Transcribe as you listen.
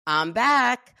I'm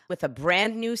back with a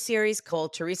brand new series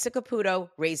called Teresa Caputo,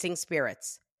 Raising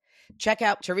Spirits. Check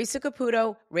out Teresa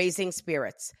Caputo, Raising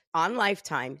Spirits on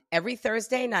Lifetime every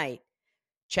Thursday night.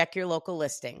 Check your local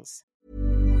listings.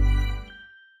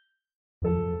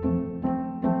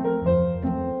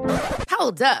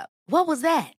 Hold up. What was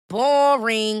that?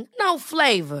 Boring. No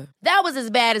flavor. That was as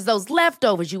bad as those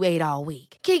leftovers you ate all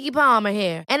week. Keke Palmer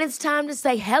here, and it's time to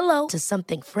say hello to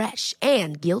something fresh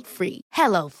and guilt-free.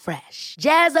 Hello Fresh.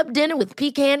 Jazz up dinner with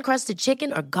pecan-crusted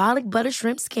chicken or garlic butter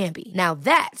shrimp scampi. Now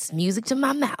that's music to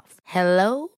my mouth.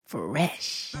 Hello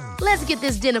Fresh. Let's get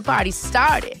this dinner party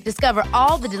started. Discover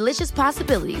all the delicious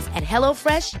possibilities at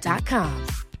hellofresh.com.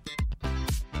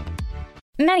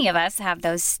 Many of us have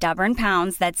those stubborn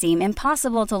pounds that seem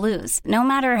impossible to lose, no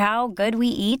matter how good we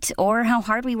eat or how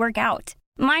hard we work out.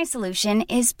 My solution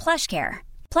is PlushCare.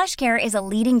 PlushCare is a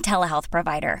leading telehealth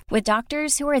provider with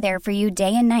doctors who are there for you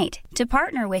day and night to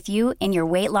partner with you in your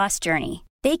weight loss journey.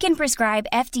 They can prescribe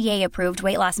FDA-approved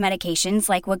weight loss medications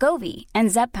like Wegovy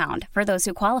and Zepbound for those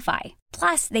who qualify.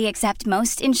 Plus, they accept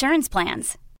most insurance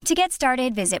plans. To get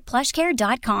started, visit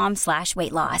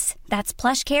plushcare.com/weightloss. That's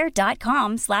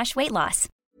plushcare.com/weightloss.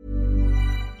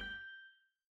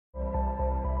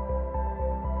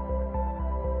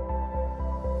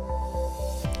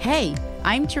 Hey,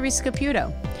 I'm Teresa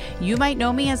Caputo. You might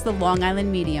know me as the Long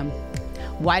Island Medium.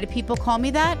 Why do people call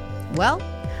me that? Well,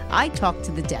 I talk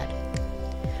to the dead.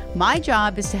 My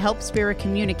job is to help spirit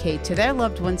communicate to their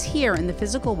loved ones here in the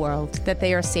physical world that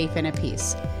they are safe and at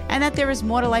peace, and that there is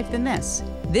more to life than this.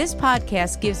 This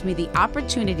podcast gives me the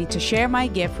opportunity to share my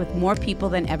gift with more people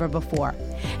than ever before,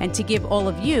 and to give all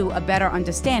of you a better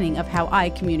understanding of how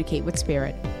I communicate with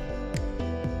spirit.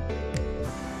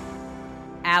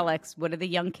 Alex, what do the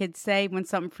young kids say when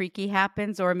something freaky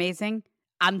happens or amazing?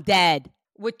 I'm dead.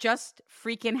 What just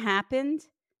freaking happened?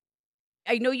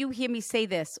 I know you hear me say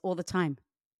this all the time.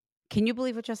 Can you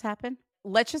believe what just happened?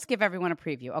 Let's just give everyone a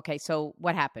preview. Okay, so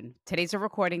what happened? Today's a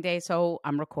recording day, so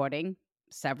I'm recording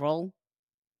several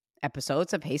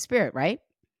episodes of Hey Spirit, right?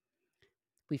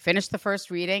 We finished the first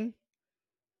reading.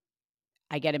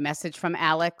 I get a message from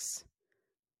Alex.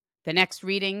 The next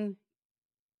reading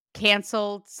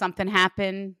canceled. Something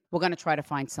happened. We're going to try to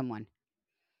find someone.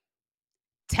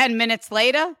 10 minutes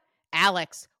later,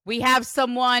 Alex, we have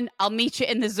someone. I'll meet you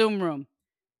in the Zoom room.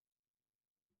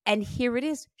 And here it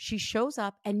is. She shows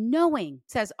up and knowing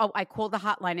says, oh, I called the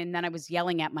hotline and then I was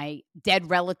yelling at my dead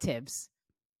relatives.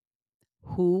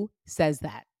 Who says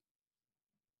that?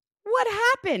 What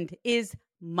happened is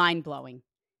mind-blowing,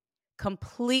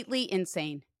 completely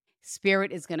insane.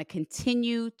 Spirit is going to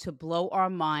continue to blow our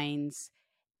minds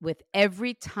with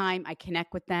every time I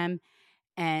connect with them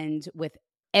and with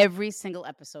every single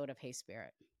episode of Hey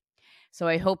Spirit. So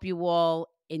I hope you all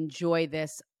enjoy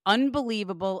this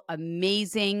unbelievable,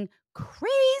 amazing,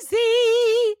 crazy,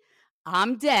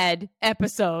 I'm dead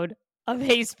episode of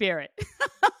Hey Spirit.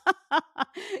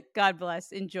 God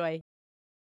bless. Enjoy.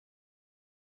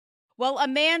 Well,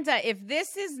 Amanda, if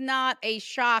this is not a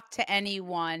shock to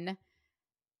anyone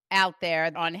out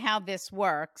there on how this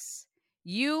works,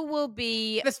 you will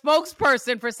be the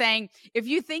spokesperson for saying, if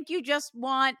you think you just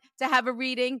want to have a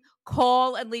reading,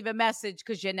 call and leave a message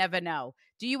because you never know.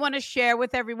 Do you want to share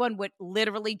with everyone what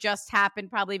literally just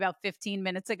happened probably about 15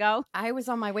 minutes ago? I was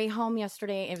on my way home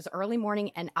yesterday. It was early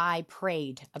morning and I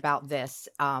prayed about this.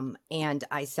 And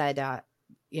I said,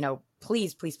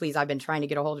 please, please, please. I've been trying to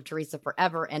get a hold of Teresa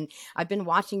forever. And I've been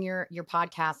watching your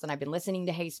podcast and I've been listening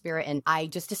to Hey Spirit. And I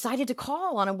just decided to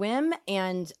call on a whim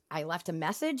and I left a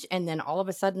message. And then all of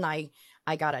a sudden I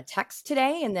got a text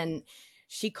today and then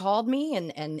she called me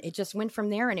and it just went from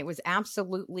there. And it was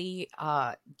absolutely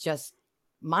just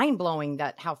mind blowing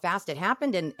that how fast it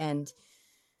happened. And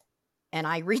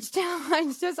I reached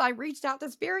out. I reached out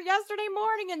to Spirit yesterday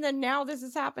morning. And then now this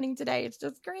is happening today. It's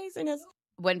just craziness.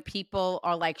 When people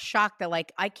are like shocked, they're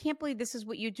like, I can't believe this is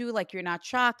what you do. Like, you're not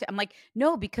shocked. I'm like,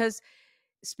 no, because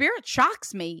Spirit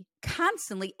shocks me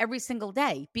constantly every single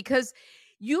day because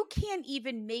you can't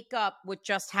even make up what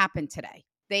just happened today.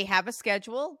 They have a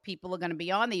schedule. People are going to be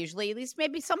on. They usually, at least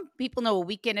maybe some people know a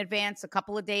week in advance, a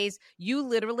couple of days. You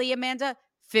literally, Amanda,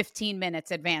 15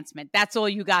 minutes advancement. That's all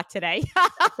you got today.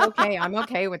 Okay. I'm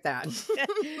okay with that.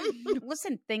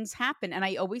 Listen, things happen. And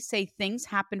I always say things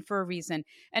happen for a reason.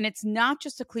 And it's not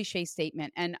just a cliche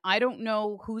statement. And I don't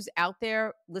know who's out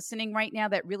there listening right now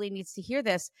that really needs to hear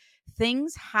this.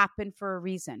 Things happen for a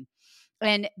reason.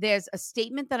 And there's a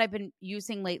statement that I've been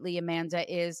using lately, Amanda,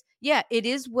 is, yeah, it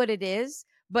is what it is,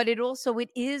 but it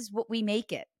is what we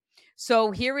make it.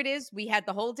 So here it is. We had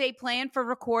the whole day planned for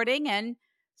recording and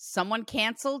someone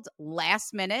canceled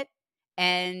last minute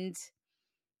and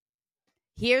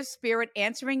Here's Spirit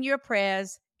answering your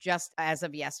prayers just as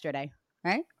of yesterday,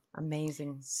 right?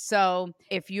 Amazing. So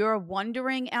if you're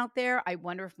wondering out there, I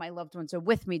wonder if my loved ones are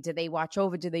with me. Do they watch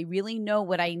over? Do they really know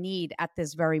what I need at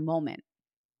this very moment?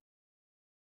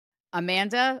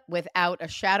 Amanda, without a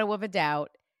shadow of a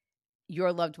doubt,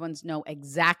 your loved ones know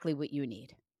exactly what you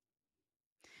need.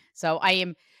 So I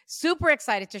am super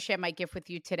excited to share my gift with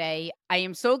you today. I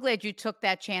am so glad you took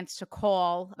that chance to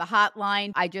call the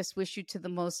hotline. I just wish you to the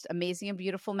most amazing and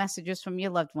beautiful messages from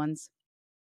your loved ones.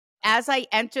 As I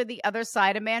enter the other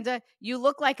side, Amanda, you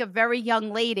look like a very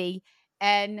young lady,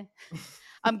 and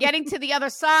I'm getting to the other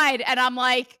side, and I'm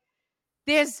like,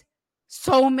 there's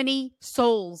so many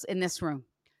souls in this room.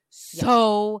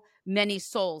 So many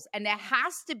souls. And there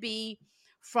has to be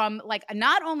from like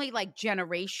not only like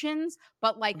generations,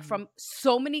 but like from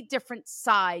so many different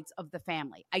sides of the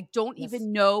family. I don't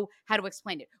even know how to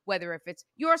explain it, whether if it's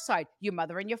your side, your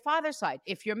mother and your father's side,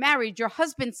 if you're married, your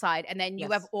husband's side, and then you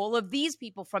have all of these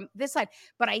people from this side.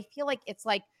 But I feel like it's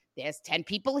like there's 10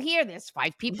 people here, there's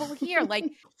 5 people here. Like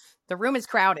the room is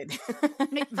crowded.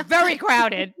 Very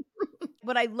crowded.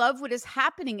 But I love what is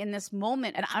happening in this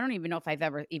moment. And I don't even know if I've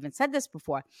ever even said this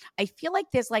before. I feel like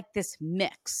there's like this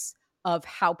mix of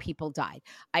how people died.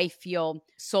 I feel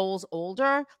souls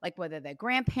older, like whether they're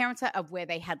grandparents, of where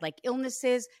they had like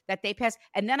illnesses that they passed.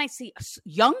 And then I see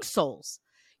young souls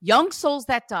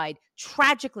that died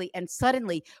tragically and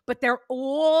suddenly, but they're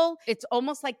all, it's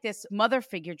almost like this mother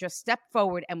figure just stepped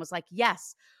forward and was like,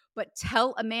 yes, but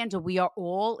tell Amanda, we are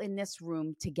all in this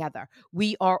room together.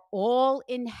 We are all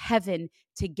in heaven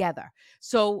together.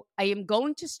 So I am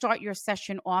going to start your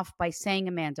session off by saying,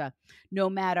 Amanda,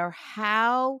 no matter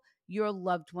how your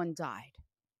loved one died,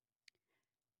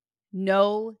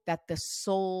 know that the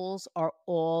souls are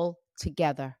all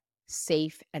together,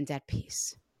 safe and at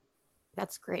peace.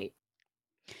 That's great.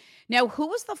 Now, who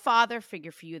was the father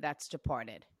figure for you that's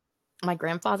departed? My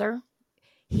grandfather.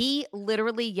 He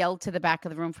literally yelled to the back of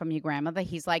the room from your grandmother.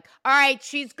 He's like, all right,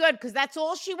 she's good, because that's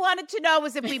all she wanted to know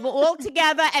was if we were all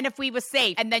together and if we were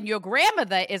safe. And then your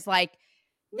grandmother is like,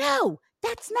 no,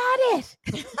 that's not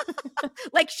it.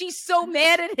 Like she's so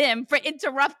mad at him for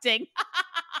interrupting.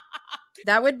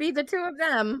 That would be the two of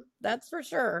them. That's for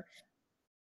sure.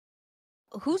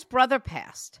 Whose brother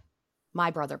passed?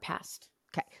 My brother passed.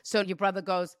 Okay. So your brother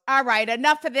goes, all right,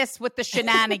 enough of this with the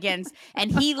shenanigans.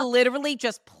 And he literally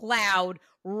just plowed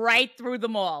right through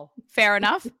them all. Fair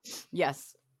enough?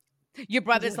 Yes. Your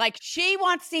brother's like, she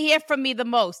wants to hear from me the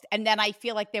most. And then I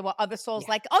feel like there were other souls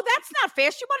like, oh, that's not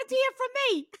fair. She wanted to hear from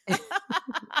me.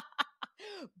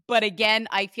 But again,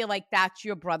 I feel like that's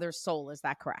your brother's soul. Is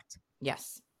that correct?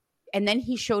 Yes. And then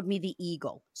he showed me the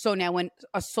eagle. So now when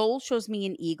a soul shows me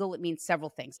an eagle, it means several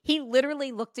things. He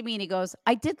literally looked at me and he goes,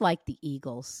 I did like the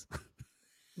eagles.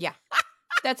 Yeah.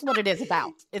 That's what it is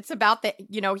about. It's about that,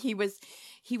 you know, he was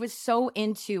so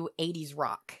into 80s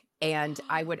rock. And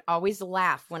I would always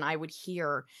laugh when I would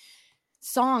hear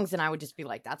songs and I would just be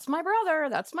like, that's my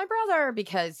brother.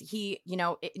 Because he, you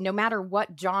know, no matter what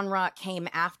genre came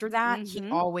after that, he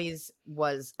always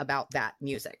was about that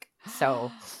music.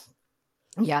 So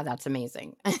yeah, that's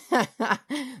amazing.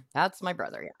 That's my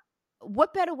brother. Yeah.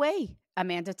 What better way,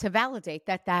 Amanda, to validate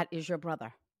that that is your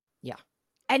brother? Yeah.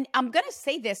 And I'm going to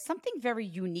say this, something very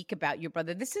unique about your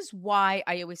brother. This is why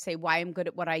I always say why I'm good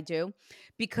at what I do,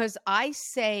 because I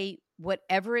say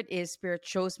whatever it is Spirit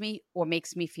shows me or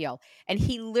makes me feel. And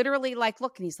he literally like,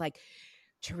 look, and he's like,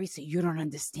 Teresa, you don't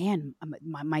understand.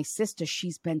 My sister,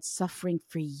 she's been suffering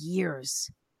for years.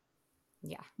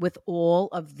 Yeah. With all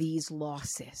of these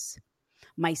losses.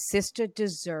 My sister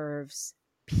deserves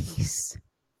peace.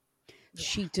 Yeah.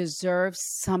 She deserves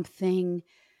something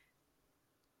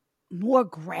more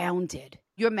grounded.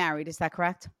 You're married, is that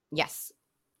correct? Yes.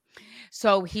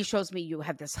 So he shows me you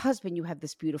have this husband, you have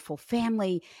this beautiful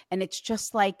family, and it's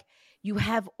just like you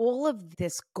have all of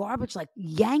this garbage like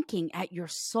yanking at your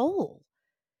soul.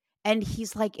 And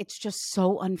he's like, it's just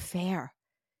so unfair.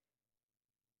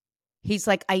 He's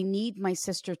like, I need my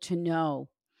sister to know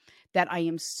that I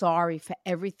am sorry for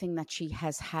everything that she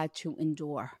has had to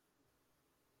endure.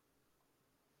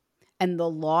 And the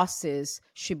losses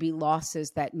should be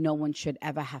losses that no one should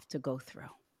ever have to go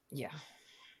through. Yeah.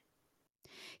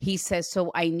 He says,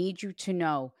 so I need you to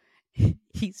know.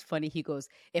 He's funny. He goes,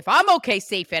 if I'm okay,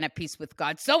 safe, and at peace with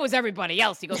God, so is everybody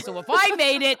else. He goes, so if I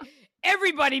made it,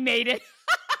 everybody made it.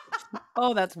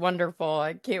 Oh, that's wonderful.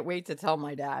 I can't wait to tell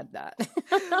my dad that.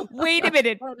 Wait a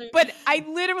minute. But I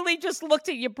literally just looked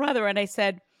at your brother and I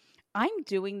said, I'm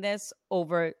doing this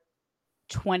over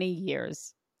 20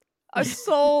 years. A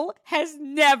soul has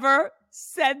never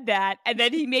said that. And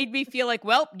then he made me feel like,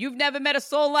 well, you've never met a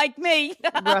soul like me.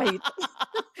 Right.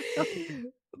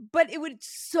 But it would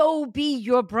so be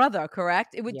your brother,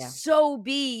 correct? It would Yeah. so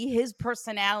be his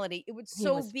personality. It would He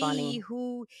so was be funny.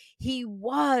 who he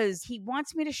was. He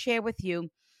wants me to share with you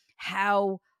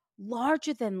how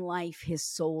larger than life his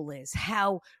soul is,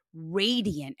 how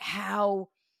radiant, how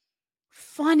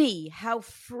funny, how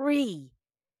free,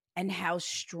 and how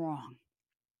strong.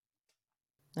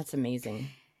 That's amazing.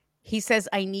 He says,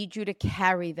 I need you to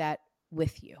carry that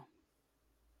with you.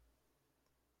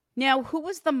 Now, who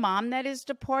was the mom that is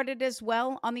departed as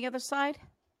well on the other side?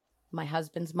 My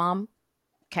husband's mom.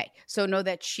 Okay, so know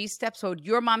that she steps forward.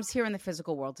 Your mom's here in the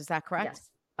physical world. Is that correct? Yes.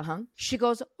 Uh-huh. She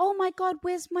goes, oh my God,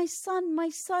 where's my son, my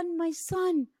son, my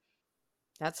son?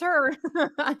 That's her.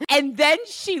 And then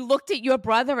she looked at your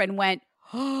brother and went,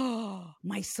 oh,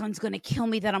 my son's going to kill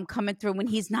me that I'm coming through when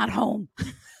he's not home.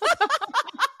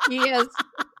 He is.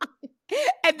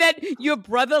 And then your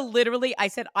brother literally, I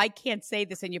said, I can't say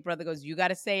this. And your brother goes, you got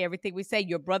to say everything we say.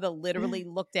 Your brother literally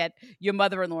looked at your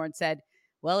mother-in-law and said,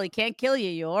 well, he can't kill you.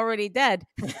 You're already dead.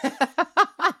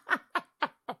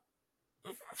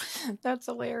 That's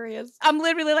hilarious. I'm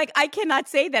literally like, I cannot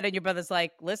say that. And your brother's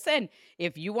like, listen,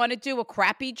 if you want to do a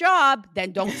crappy job,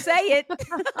 then don't say it.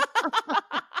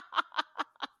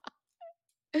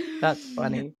 That's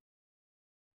funny.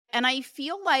 And I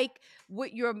feel like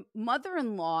what your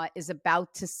mother-in-law is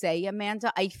about to say,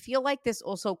 Amanda, I feel like this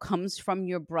also comes from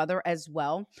your brother as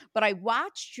well. But I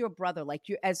watched your brother, like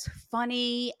you're as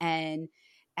funny and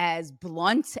as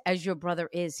blunt as your brother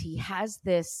is. He has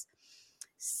this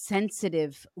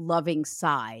sensitive, loving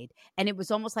side. And it was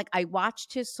almost like I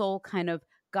watched his soul kind of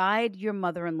guide your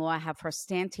mother-in-law, have her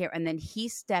stand here. And then he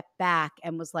stepped back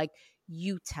and was like,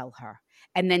 you tell her,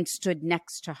 and then stood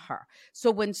next to her.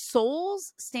 So when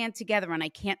souls stand together and I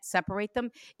can't separate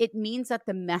them, it means that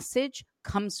the message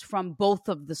comes from both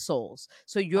of the souls.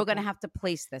 So you're going to have to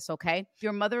place this, okay?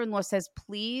 Your mother-in-law says,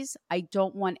 please, I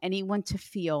don't want anyone to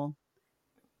feel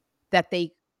that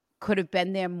they could have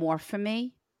been there more for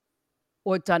me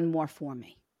or done more for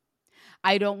me.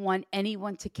 I don't want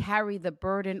anyone to carry the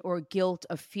burden or guilt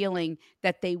of feeling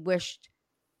that they wished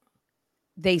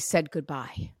they said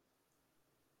goodbye.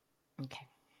 Okay.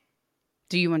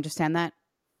 Do you understand that?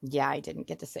 Yeah, I didn't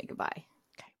get to say goodbye.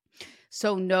 Okay.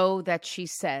 So know that she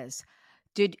says,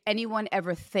 did anyone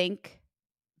ever think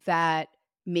that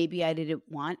maybe I didn't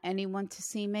want anyone to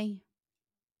see me?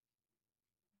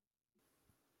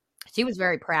 She was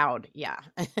very proud. Yeah.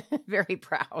 Very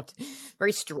proud.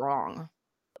 Very strong.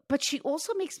 But she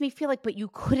also makes me feel like, but you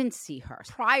couldn't see her.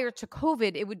 Prior to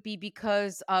COVID, it would be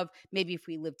because of maybe if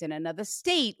we lived in another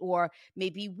state, or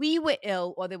maybe we were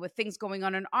ill, or there were things going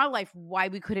on in our life why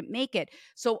we couldn't make it.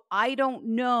 So I don't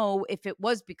know if it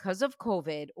was because of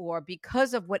COVID or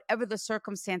because of whatever the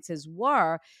circumstances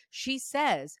were. She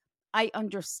says, I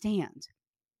understand.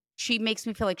 She makes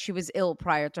me feel like she was ill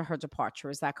prior to her departure.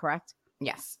 Is that correct?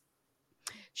 Yes.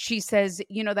 She says,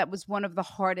 you know, that was one of the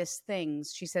hardest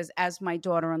things. She says, as my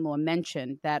daughter-in-law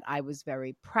mentioned, that I was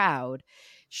very proud.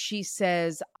 She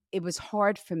says, it was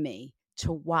hard for me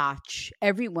to watch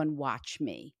everyone watch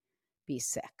me be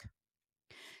sick.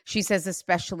 She says,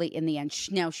 especially in the end.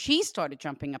 Now she started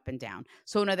jumping up and down.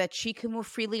 So know that she can move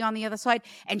freely on the other side.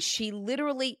 And she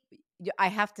literally, I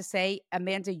have to say,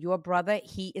 Amanda, your brother,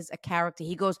 he is a character.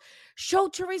 He goes, show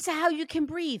Teresa how you can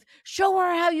breathe. Show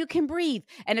her how you can breathe.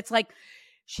 And it's like,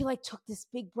 she like took this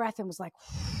big breath and was like,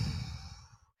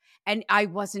 and I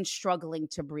wasn't struggling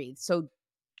to breathe. So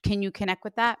can you connect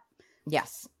with that?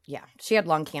 Yes. Yeah. She had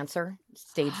lung cancer,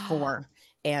 stage 4.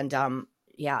 And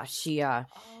yeah, she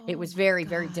it was very,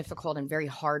 very difficult and very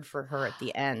hard for her at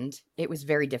the end. It was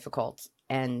very difficult.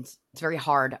 And it's very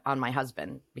hard on my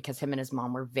husband because him and his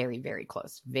mom were very, very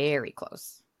close. Very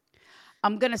close.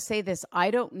 I'm going to say this.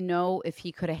 I don't know if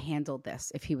he could have handled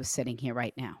this if he was sitting here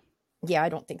right now. Yeah, I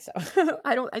don't think so.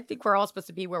 I think we're all supposed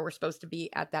to be where we're supposed to be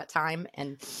at that time.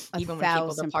 And even when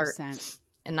people depart.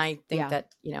 And I think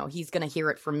that, you know, he's going to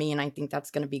hear it from me. And I think that's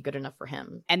going to be good enough for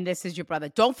him. And this is your brother.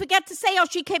 Don't forget to say how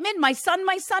she came in. My son,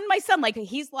 my son, my son. Like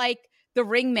he's like the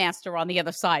ringmaster on the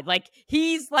other side. Like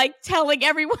he's like telling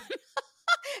everyone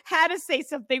how to say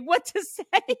something, what to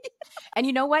say. And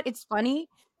you know what? It's funny.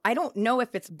 I don't know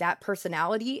if it's that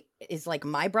personality is like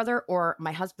my brother or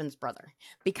my husband's brother,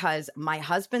 because my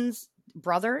husband's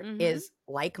brother is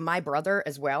like my brother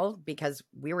as well, because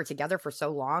we were together for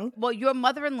so long. Well, your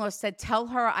mother-in-law said, tell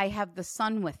her I have the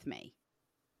son with me.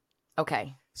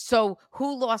 Okay. So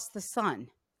who lost the son?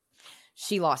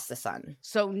 She lost the son.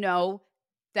 So know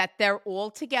that they're all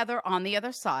together on the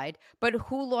other side, but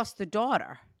who lost the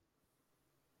daughter?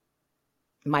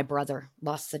 My brother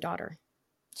lost the daughter.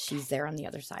 She's there on the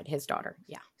other side, his daughter.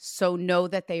 Yeah. So know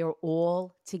that they are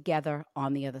all together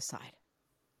on the other side.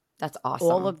 That's awesome.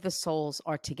 All of the souls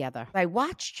are together. I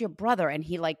watched your brother and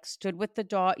he like stood with the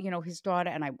daughter, his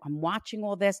daughter, and I'm watching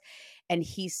all this. And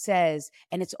he says,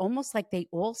 and it's almost like they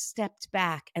all stepped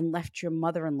back and left your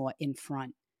mother-in-law in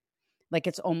front. Like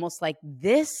it's almost like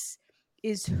this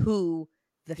is who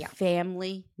the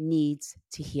family needs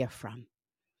to hear from.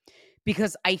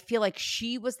 Because I feel like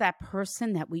she was that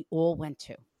person that we all went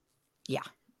to. Yeah.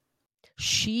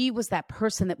 She was that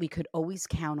person that we could always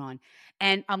count on.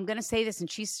 And I'm going to say this, and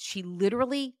she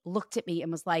literally looked at me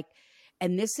and was like,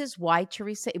 and this is why,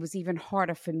 Teresa, it was even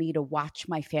harder for me to watch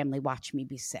my family watch me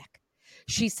be sick.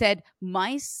 She said,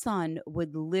 my son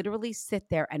would literally sit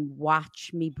there and watch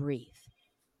me breathe.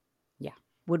 Yeah.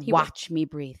 Would watch me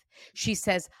breathe. She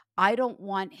says, I don't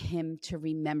want him to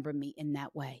remember me in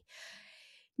that way.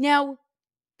 Now,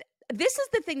 this is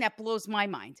the thing that blows my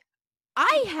mind.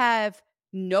 I have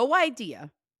no idea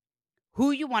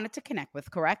who you wanted to connect with,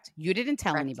 correct? You didn't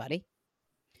tell anybody.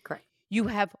 Correct. You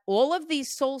have all of these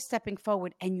souls stepping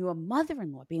forward and your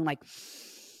mother-in-law being like,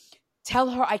 tell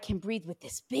her I can breathe with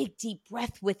this big, deep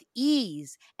breath with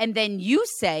ease. And then you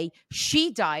say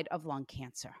she died of lung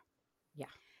cancer. Yeah.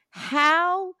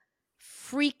 How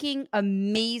freaking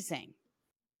amazing.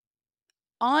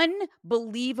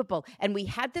 Unbelievable. And we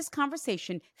had this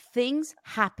conversation. Things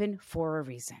happen for a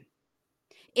reason.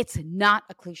 It's not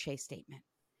a cliche statement.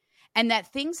 And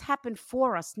that things happen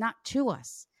for us, not to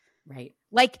us. Right.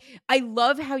 Like, I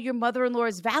love how your mother-in-law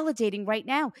is validating right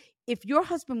now. If your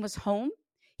husband was home,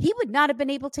 he would not have been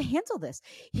able to handle this.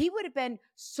 He would have been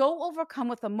so overcome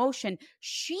with emotion,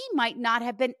 she might not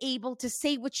have been able to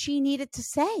say what she needed to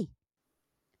say.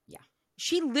 Yeah.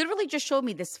 She literally just showed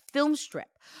me this film strip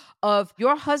of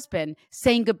your husband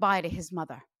saying goodbye to his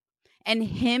mother and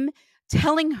him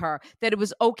telling her that it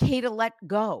was okay to let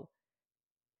go.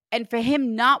 And for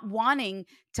him not wanting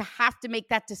to have to make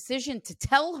that decision to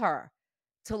tell her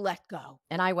to let go.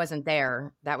 And I wasn't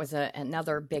there. That was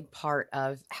another big part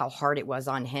of how hard it was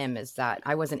on him, is that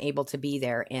I wasn't able to be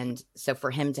there. And so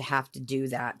for him to have to do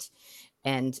that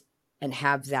and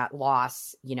have that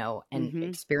loss, and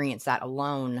experience that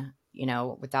alone,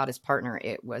 without his partner,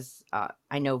 it was,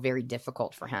 I know, very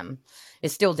difficult for him.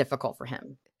 It's still difficult for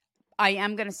him. I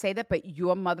am going to say that, but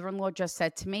your mother-in-law just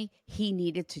said to me, he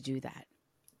needed to do that.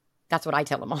 That's what I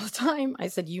tell him all the time. I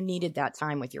said, you needed that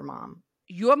time with your mom.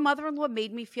 Your mother-in-law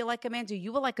made me feel like, Amanda,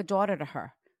 you were like a daughter to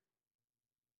her.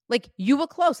 Like, you were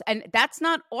close. And that's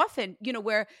not often,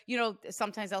 where,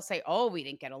 sometimes they'll say, oh, we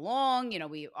didn't get along,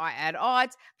 we are at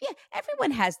odds. Yeah,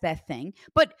 everyone has that thing.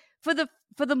 But for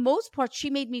the most part, she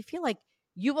made me feel like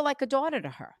you were like a daughter to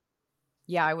her.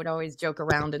 Yeah, I would always joke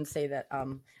around and say that,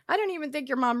 I don't even think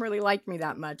your mom really liked me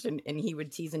that much. And he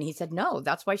would tease, and he said, no,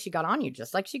 that's why she got on you,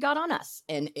 just like she got on us.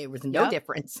 And it was no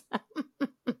difference.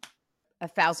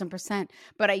 1,000%.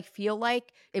 But I feel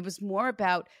like it was more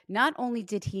about, not only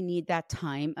did he need that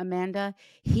time, Amanda,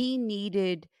 he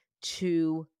needed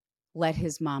to let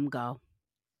his mom go.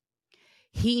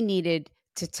 He needed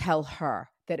to tell her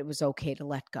that it was okay to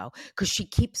let go, because she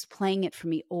keeps playing it for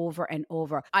me over and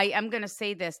over. I am going to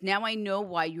say this. Now I know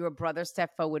why your brother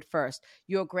stepped forward first.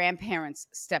 Your grandparents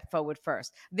stepped forward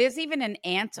first. There's even an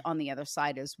aunt on the other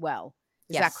side as well.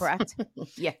 Is that correct?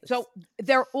 Yes. So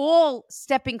they're all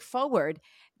stepping forward,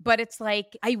 but it's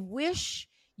like, I wish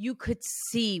you could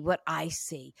see what I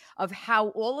see of how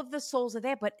all of the souls are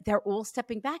there, but they're all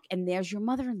stepping back, and there's your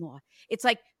mother-in-law. It's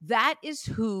like, that is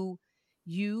who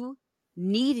you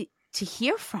need to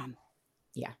hear from.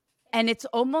 Yeah. And it's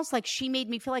almost like she made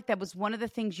me feel like that was one of the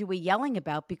things you were yelling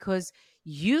about, because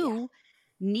you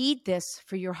need this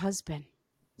for your husband.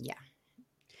 Yeah.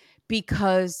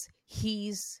 Because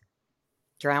he's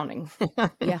drowning.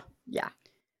 Yeah. Yeah.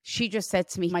 She just said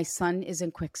to me, my son is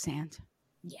in quicksand.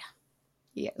 Yeah.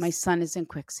 Yes. My son is in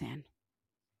quicksand.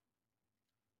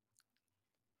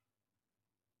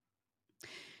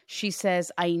 She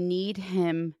says, I need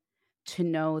him to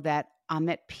know that I'm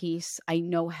at peace. I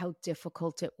know how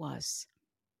difficult it was,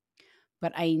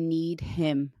 but I need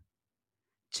him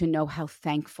to know how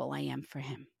thankful I am for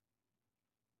him.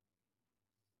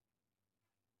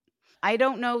 I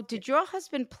don't know. Did your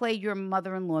husband play your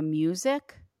mother-in-law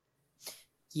music?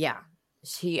 Yeah.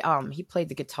 He played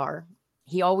the guitar.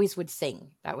 He always would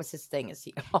sing. That was his thing.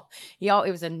 It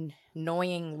was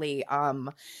annoyingly,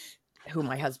 who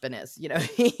my husband is,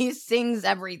 he sings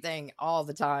everything all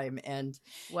the time. And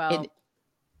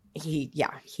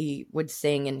he would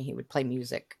sing, and he would play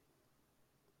music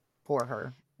for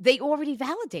her. they already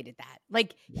validated that.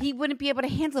 Like, he wouldn't be able to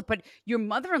handle it. But your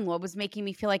mother-in-law was making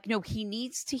me feel like, no, he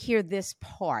needs to hear this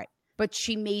part. But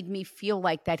she made me feel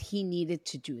like that he needed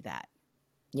to do that.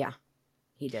 Yeah,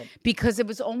 he did. Because it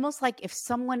was almost like if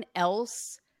someone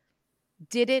else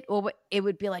did it, or it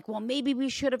would be like, well, maybe we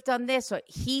should have done this. Or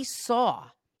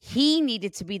he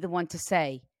needed to be the one to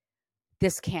say,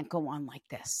 this can't go on like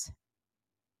this.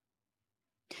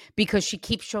 Because she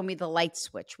keeps showing me the light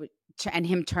switch and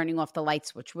him turning off the light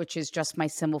switch, which is just my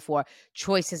symbol for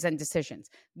choices and decisions.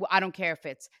 I don't care if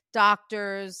it's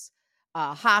doctors,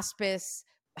 hospice,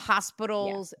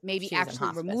 hospitals, maybe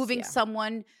actually removing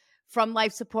someone from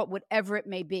life support, whatever it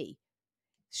may be.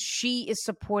 She is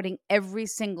supporting every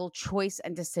single choice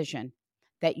and decision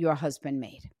that your husband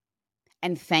made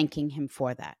and thanking him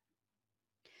for that.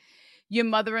 Your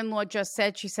mother-in-law just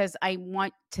said, she says, I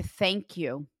want to thank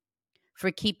you for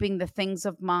keeping the things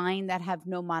of mine that have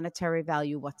no monetary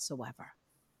value whatsoever.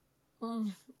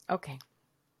 Okay.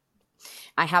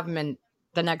 I have them in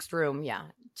the next room. Yeah.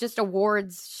 Just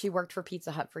awards. She worked for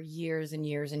Pizza Hut for years and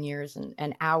years and years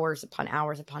and hours upon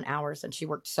hours upon hours. And she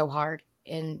worked so hard.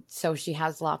 And so she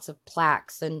has lots of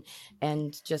plaques and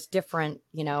just different,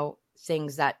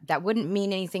 things that wouldn't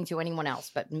mean anything to anyone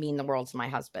else, but mean the world to my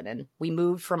husband. And we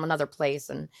moved from another place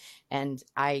and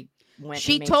I went.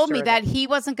 She told me that he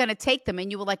wasn't going to take them.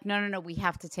 And you were like, no, we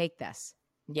have to take this.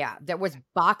 Yeah. There was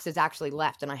boxes actually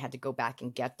left and I had to go back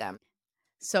and get them.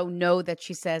 So know that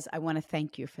she says, I want to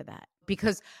thank you for that.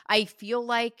 Because I feel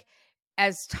like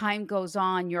as time goes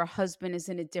on, your husband is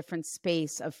in a different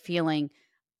space of feeling,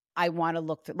 I want to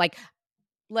look through, like,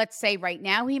 let's say right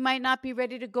now he might not be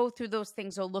ready to go through those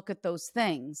things or look at those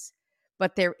things,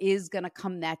 but there is going to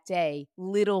come that day,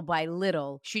 little by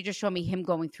little. She just showed me him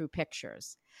going through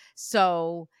pictures.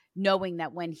 So knowing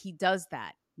that when he does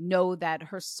that, know that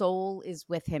her soul is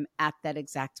with him at that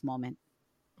exact moment.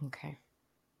 Okay.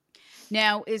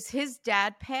 Now, is his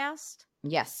dad passed?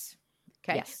 Yes.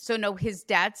 Okay. Yes. So no, his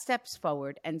dad steps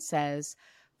forward and says,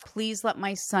 please let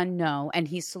my son know. And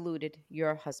he saluted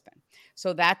your husband.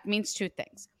 So that means two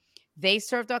things. They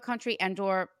served our country and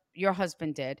or your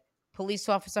husband did, police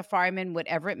officer, fireman,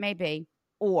 whatever it may be,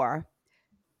 or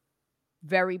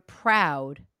very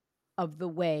proud of the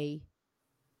way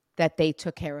that they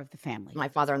took care of the family. My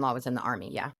father-in-law was in the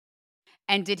Army. Yeah.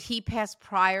 And did he pass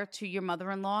prior to your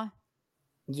mother-in-law?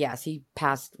 Yes. He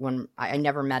passed when I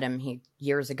never met him.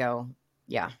 Years ago.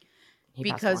 Yeah. He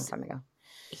passed a long time ago.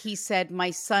 He said,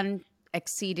 my son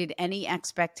exceeded any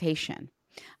expectation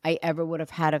I ever would have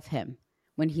had of him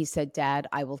when he said, Dad,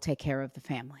 I will take care of the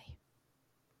family.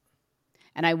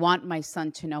 And I want my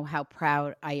son to know how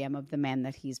proud I am of the man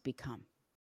that he's become.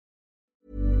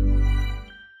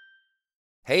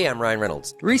 Hey, I'm Ryan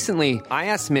Reynolds. Recently, I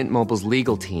asked Mint Mobile's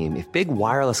legal team if big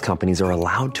wireless companies are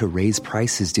allowed to raise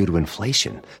prices due to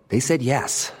inflation. They said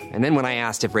yes. And then when I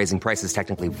asked if raising prices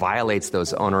technically violates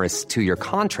those onerous 2-year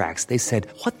contracts, they said,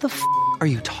 what the f*** are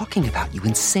you talking about, you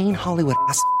insane Hollywood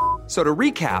ass f- So to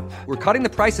recap, we're cutting the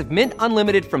price of Mint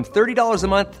Unlimited from $30 a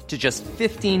month to just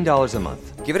 $15 a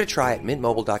month. Give it a try at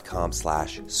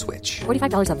mintmobile.com/switch.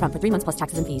 $45 up front for 3 months plus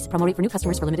taxes and fees. Promo rate for new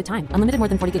customers for limited time. Unlimited more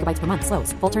than 40 gigabytes per month.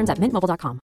 Slows full terms at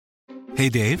mintmobile.com. Hey,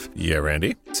 Dave. Yeah,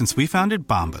 Randy. Since we founded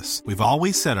Bombas, we've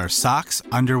always said our socks,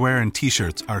 underwear, and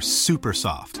T-shirts are super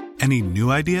soft. Any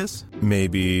new ideas?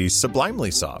 Maybe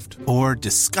sublimely soft. Or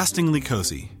disgustingly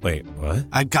cozy. Wait, what?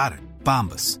 I got it.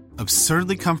 Bombas.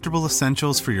 Absurdly comfortable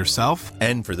essentials for yourself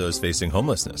and for those facing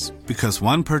homelessness. Because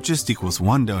one purchased equals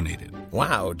one donated.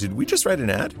 Wow, did we just write an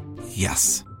ad?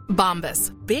 Yes.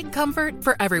 Bombas. Big comfort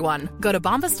for everyone. Go to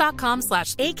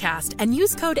bombas.com/ACAST and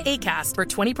use code ACAST for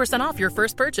 20% off your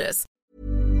first purchase.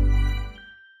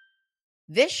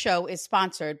 This show is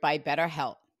sponsored by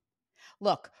BetterHelp.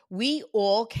 Look, we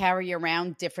all carry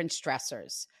around different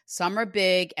stressors. Some are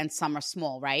big and some are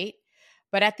small, right?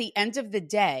 But at the end of the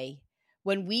day,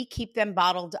 when we keep them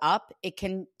bottled up, it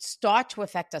can start to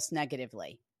affect us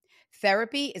negatively.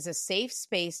 Therapy is a safe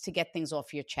space to get things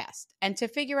off your chest and to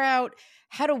figure out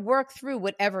how to work through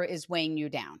whatever is weighing you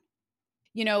down.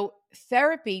 You know,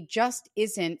 therapy just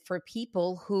isn't for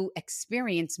people who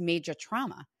experience major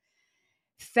trauma.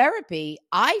 Therapy,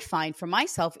 I find for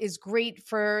myself, is great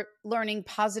for learning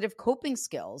positive coping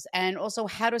skills and also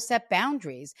how to set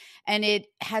boundaries. And it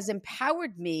has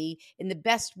empowered me in the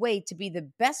best way to be the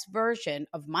best version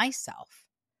of myself.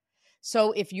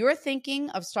 So if you're thinking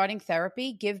of starting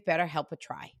therapy, give BetterHelp a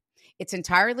try. It's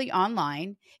entirely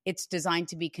online. It's designed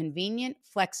to be convenient,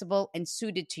 flexible, and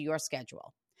suited to your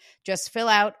schedule. Just fill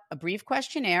out a brief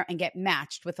questionnaire and get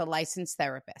matched with a licensed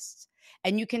therapist.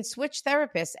 And you can switch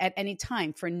therapists at any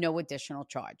time for no additional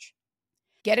charge.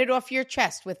 Get it off your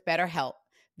chest with BetterHelp.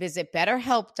 Visit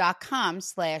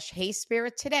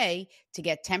BetterHelp.com/HeySpirit today to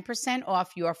get 10%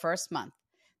 off your first month.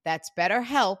 That's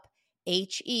BetterHelp,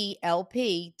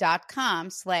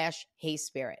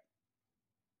 HELP.com/HeySpirit.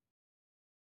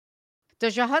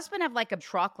 Does your husband have like a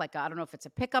truck, like I don't know if it's a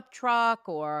pickup truck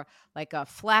or like a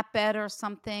flatbed or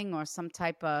something, or some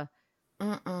type of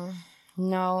No.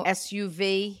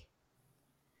 SUV?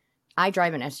 I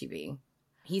drive an SUV.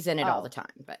 He's in it all the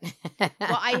time, but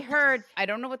well, I heard, I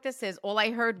don't know what this is. All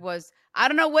I heard was, I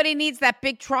don't know what he needs that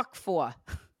big truck for.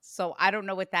 So I don't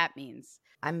know what that means.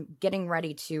 I'm getting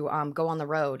ready to go on the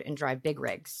road and drive big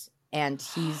rigs, and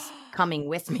he's coming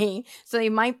with me. So he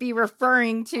might be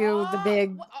referring to the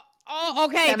big. Oh,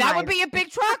 okay. That would be a big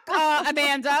truck,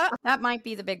 Amanda. That might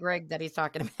be the big rig that he's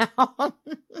talking about.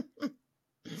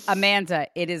 Amanda,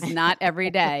 it is not every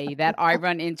day that I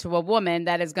run into a woman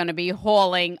that is going to be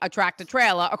hauling a tractor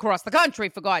trailer across the country,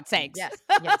 for God's sakes. Yes,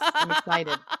 I'm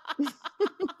excited.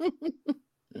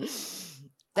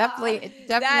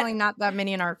 Definitely not that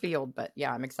many in our field, but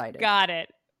yeah, I'm excited. Got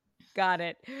it.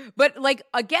 But like,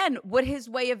 again, what his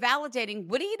way of validating,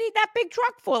 what do you need that big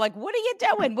truck for? Like, what are you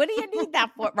doing? What do you need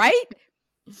that for? Right?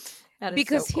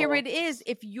 Because so cool. Here it is.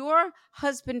 If your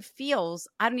husband feels,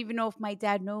 I don't even know if my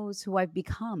dad knows who I've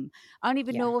become. I don't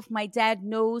even know if my dad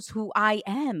knows who I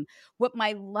am, what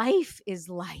my life is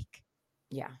like.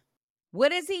 Yeah.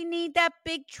 What does he need that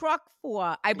big truck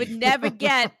for? I would never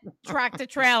get tractor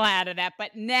trailer out of that,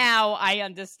 but now I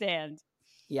understand.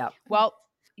 Yeah. Well,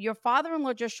 your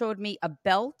father-in-law just showed me a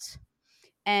belt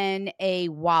and a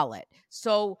wallet.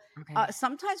 So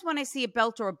sometimes when I see a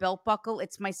belt or a belt buckle,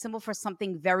 it's my symbol for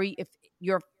something if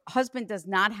your husband does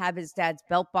not have his dad's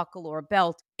belt buckle or a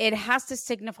belt, it has to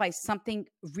signify something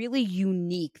really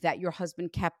unique that your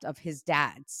husband kept of his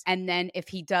dad's. And then if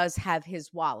he does have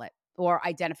his wallet or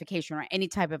identification or any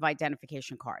type of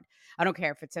identification card, I don't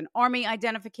care if it's an army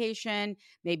identification,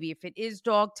 maybe if it is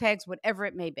dog tags, whatever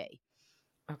it may be.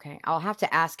 Okay, I'll have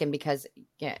to ask him because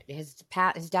his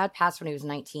dad passed when he was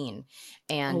 19,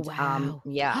 and so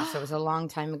it was a long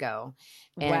time ago.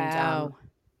 And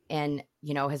and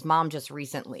his mom just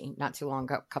recently, not too long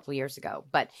ago, a couple of years ago,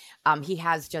 but he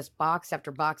has just box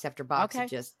after box after box of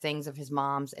just things of his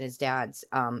mom's and his dad's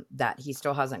that he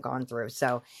still hasn't gone through.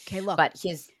 So look, but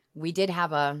we did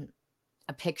have a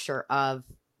picture of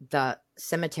the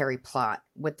cemetery plot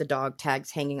with the dog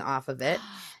tags hanging off of it.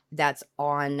 That's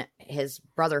on his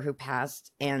brother who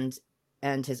passed and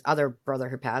his other brother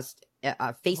who passed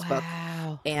Facebook.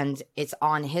 Wow. And it's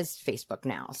on his Facebook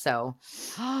now. So,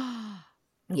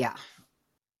 yeah.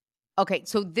 Okay.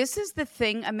 So this is the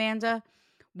thing, Amanda,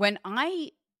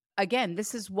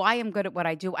 this is why I'm good at what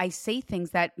I do. I say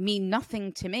things that mean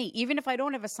nothing to me. Even if I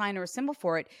don't have a sign or a symbol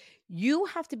for it, you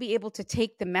have to be able to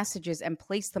take the messages and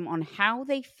place them on how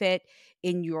they fit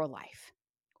in your life,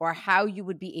 or how you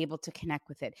would be able to connect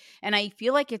with it. And I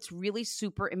feel like it's really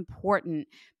super important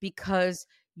because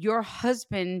your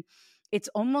husband, it's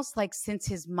almost like since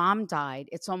his mom died,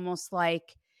 it's almost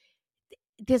like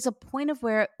there's a point of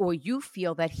where, or you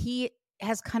feel that he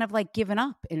has kind of like given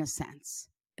up in a sense,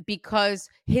 because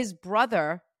his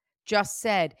brother just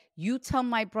said, you tell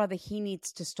my brother he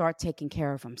needs to start taking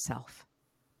care of himself.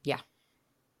 Yeah.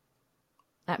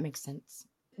 That makes sense.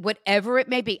 Whatever it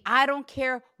may be. I don't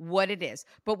care what it is.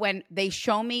 But when they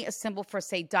show me a symbol for,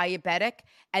 say, diabetic,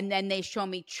 and then they show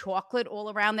me chocolate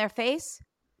all around their face.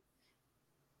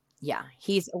 Yeah,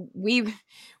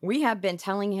 we have been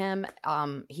telling him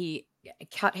he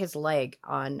cut his leg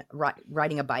on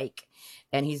riding a bike,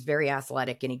 and he's very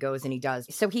athletic, and he goes and he does.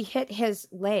 So he hit his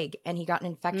leg and he got an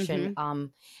infection. Mm-hmm.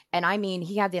 And I mean,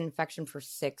 he had the infection for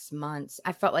 6 months.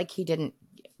 I felt like he didn't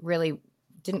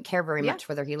care very much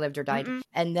whether he lived or died. Mm-mm.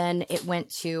 And then it went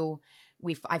to,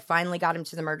 I finally got him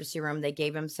to the emergency room. They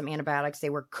gave him some antibiotics. They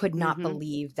could not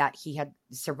believe that he had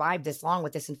survived this long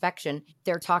with this infection.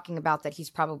 They're talking about that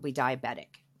he's probably diabetic,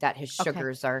 that his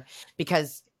sugars are,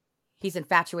 because he's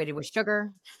infatuated with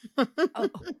sugar.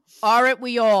 Aren't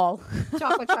we all?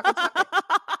 Chocolate.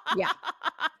 Yeah.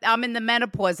 I'm in the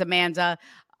menopause, Amanda.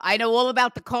 I know all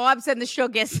about the carbs and the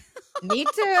sugars. Me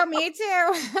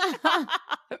too.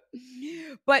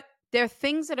 But there are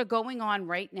things that are going on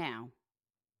right now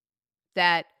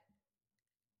that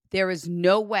there is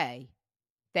no way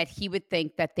that he would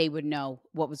think that they would know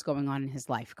what was going on in his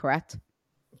life, correct?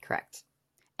 Correct.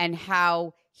 And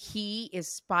how he is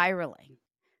spiraling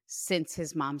since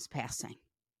his mom's passing.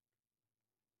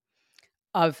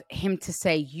 Of him to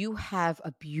say, you have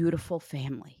a beautiful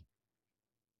family.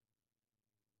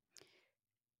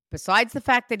 Besides the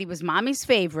fact that he was mommy's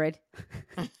favorite.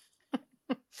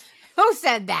 Who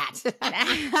said that?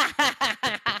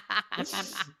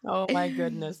 Oh, my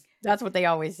goodness. That's what they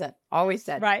always said. Always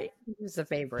said. Right. He was a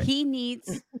favorite. He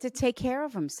needs to take care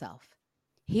of himself.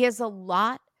 He has a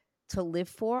lot to live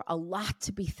for, a lot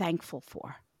to be thankful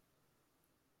for.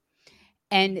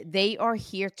 And they are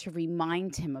here to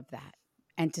remind him of that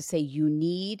and to say, you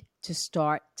need to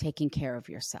start taking care of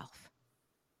yourself.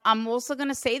 I'm also going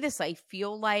to say this. I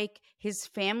feel like his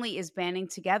family is banding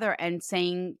together and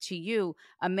saying to you,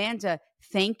 Amanda,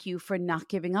 thank you for not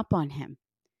giving up on him.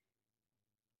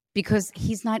 Because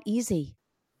he's not easy.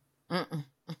 I'm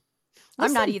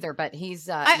not either, but he's.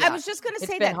 I was just going to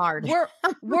say that hard.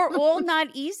 we're all not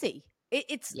easy.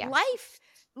 It's Yeah. life.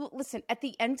 Listen, at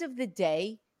the end of the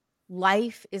day,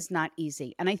 life is not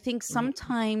easy, and I think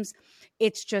sometimes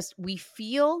it's just we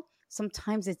feel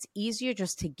sometimes it's easier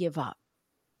just to give up.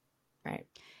 Right.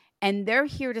 And they're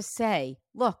here to say,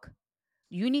 look,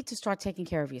 you need to start taking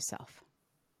care of yourself.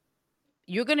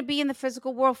 You're going to be in the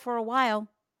physical world for a while.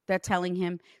 They're telling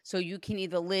him, so you can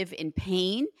either live in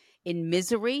pain, in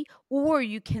misery, or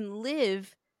you can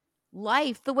live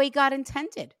life the way God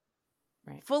intended.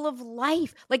 Right. Full of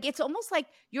life. Like, it's almost like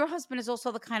your husband is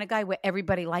also the kind of guy where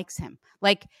everybody likes him.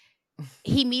 Like,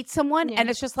 he meets someone and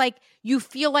it's just like, you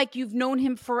feel like you've known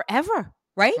him forever,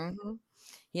 right? Mm-hmm.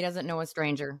 He doesn't know a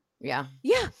stranger. Yeah.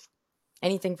 Yeah.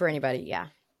 Anything for anybody. Yeah.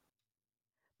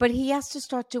 But he has to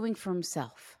start doing for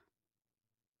himself.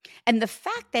 And the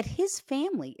fact that his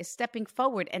family is stepping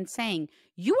forward and saying,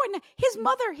 you are not, his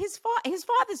mother, his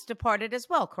father's departed as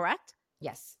well, correct?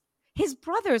 Yes. His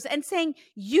brothers, and saying,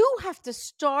 you have to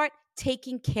start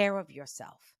taking care of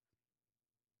yourself.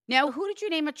 Now, who did you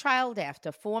name a child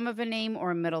after? Form of a name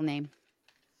or a middle name?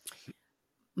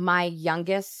 My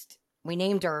youngest, we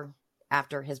named her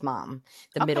after his mom,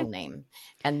 the middle name.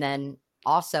 And then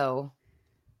also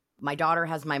my daughter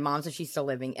has my mom's, and she's still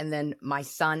living. And then my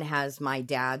son has my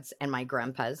dad's and my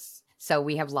grandpa's. So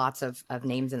we have lots of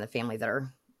names in the family that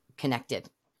are connected.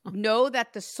 Know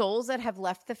that the souls that have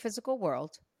left the physical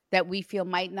world that we feel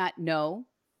might not know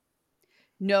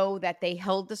that they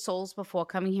held the souls before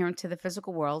coming here into the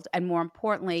physical world. And more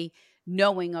importantly,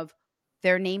 knowing of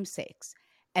their namesakes.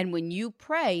 And when you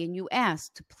pray and you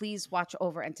ask to please watch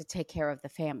over and to take care of the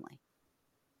family.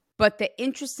 But the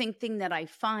interesting thing that I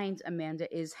find,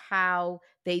 Amanda, is how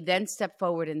they then step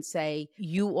forward and say,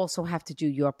 you also have to do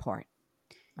your part.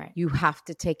 Right. You have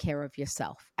to take care of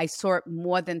yourself. I saw it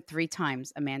more than 3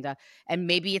 times, Amanda, and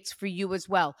maybe it's for you as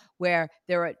well, where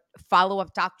there are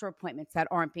follow-up doctor appointments that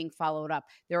aren't being followed up.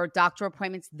 There are doctor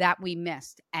appointments that we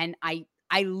missed. And I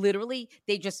literally,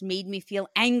 they just made me feel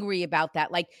angry about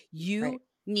that. Like, you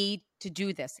need to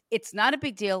do this. It's not a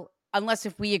big deal unless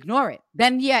if we ignore it.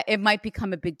 Then, yeah, it might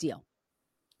become a big deal.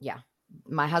 Yeah.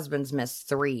 My husband's missed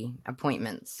 3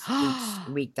 appointments each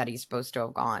week that he's supposed to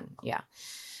have gone. Yeah.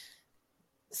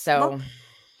 So,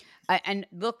 and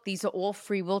look, these are all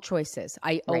free will choices.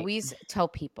 I always tell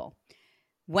people,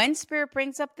 when spirit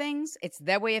brings up things, it's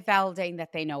their way of validating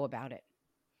that they know about it.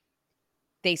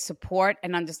 They support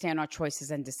and understand our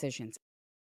choices and decisions.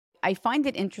 I find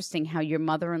it interesting how your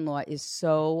mother-in-law is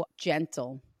so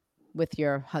gentle with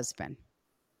your husband.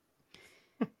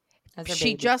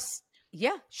 She just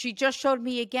showed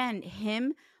me again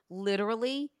him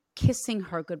literally kissing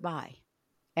her goodbye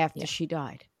after she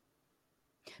died.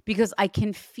 Because I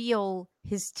can feel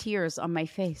his tears on my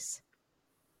face.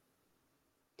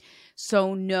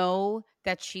 So know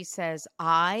that she says,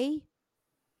 I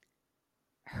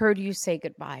heard you say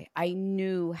goodbye. I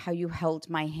knew how you held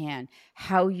my hand,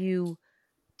 how you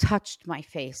touched my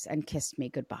face and kissed me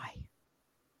goodbye.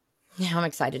 Yeah, I'm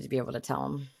excited to be able to tell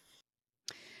him.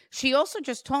 She also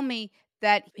just told me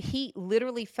that he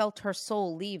literally felt her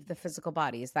soul leave the physical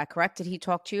body. Is that correct? Did he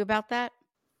talk to you about that?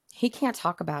 He can't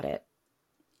talk about it.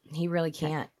 He really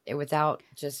can't, without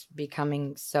just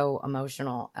becoming so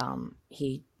emotional.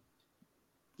 He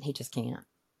just can't.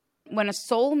 When a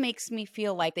soul makes me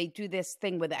feel like they do this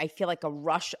thing where I feel like a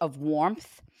rush of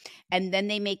warmth, and then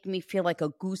they make me feel like a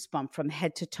goosebump from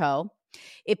head to toe,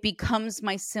 it becomes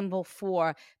my symbol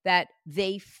for that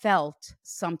they felt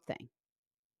something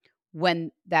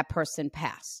when that person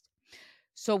passed.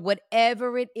 So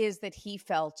whatever it is that he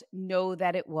felt, know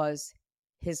that it was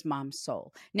his mom's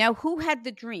soul. Now, who had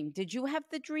the dream? Did you have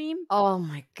the dream? Oh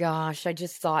my gosh. I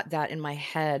just thought that in my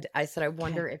head. I said, I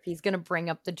wonder if he's going to bring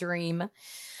up the dream.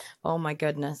 Oh my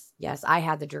goodness. Yes, I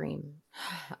had the dream.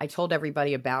 I told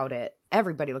everybody about it.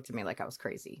 Everybody looked at me like I was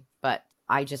crazy, but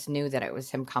I just knew that it was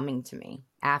him coming to me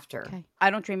after. Okay. I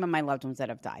don't dream of my loved ones that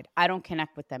have died. I don't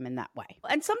connect with them in that way.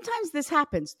 And sometimes this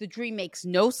happens. The dream makes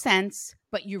no sense,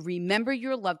 but you remember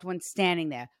your loved one standing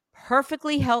there,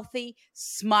 perfectly healthy,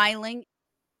 smiling.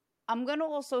 I'm going to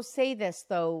also say this,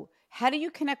 though. How do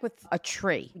you connect with a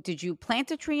tree? Did you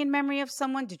plant a tree in memory of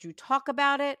someone? Did you talk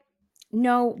about it?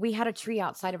 No, we had a tree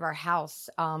outside of our house,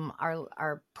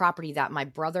 our property that my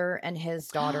brother and his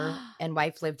daughter and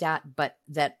wife lived at, but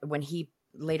that when he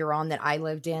later on that I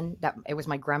lived in, that it was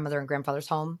my grandmother and grandfather's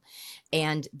home,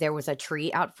 and there was a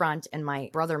tree out front, and my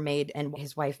brother made and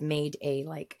his wife made a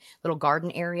like little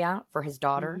garden area for his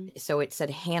daughter. So it said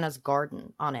Hannah's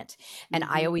Garden on it. And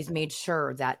I always made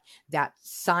sure that that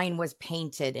sign was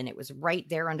painted and it was right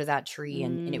there under that tree.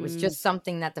 And it was just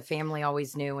something that the family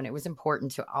always knew. And it was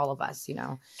important to all of us, you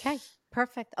know. Okay.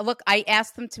 Perfect. Look, I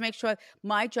asked them to make sure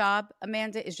my job,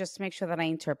 Amanda, is just to make sure that I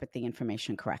interpret the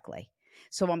information correctly.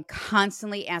 So I'm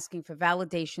constantly asking for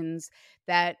validations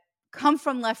that come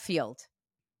from left field.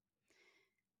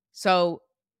 So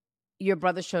your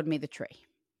brother showed me the tree,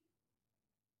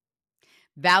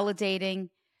 validating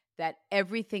that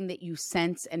everything that you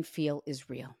sense and feel is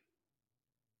real.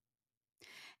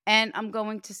 And I'm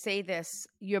going to say this.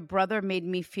 Your brother made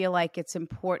me feel like it's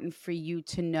important for you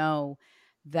to know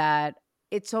that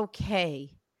it's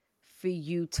okay for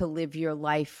you to live your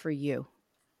life for you.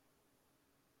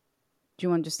 Do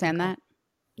you understand that?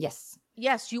 Yes.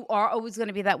 Yes, you are always going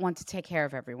to be that one to take care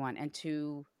of everyone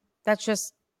that's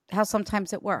just how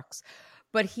sometimes it works.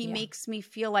 But he makes me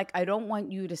feel like I don't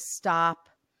want you to stop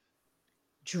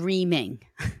dreaming.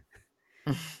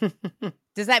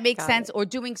 Does that make sense? Or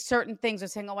doing certain things or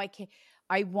saying, oh, I can't.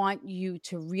 I want you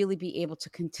to really be able to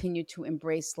continue to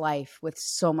embrace life with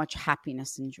so much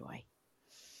happiness and joy.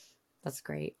 That's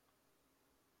great.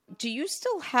 Do you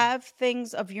still have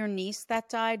things of your niece that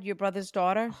died, your brother's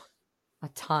daughter? A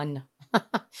ton.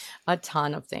 A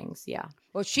ton of things, yeah.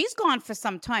 Well, she's gone for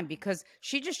some time because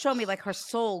she just showed me like her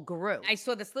soul grew. I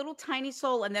saw this little tiny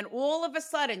soul and then all of a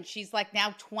sudden she's like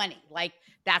now 20. Like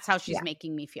that's how she's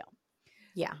making me feel.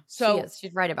 Yeah, so she is.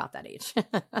 She's right about that age.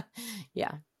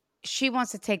 Yeah. She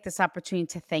wants to take this opportunity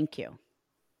to thank you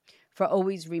for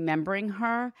always remembering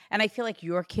her. And I feel like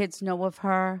your kids know of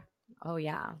her. Oh,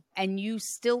 yeah. And you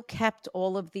still kept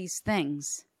all of these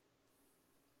things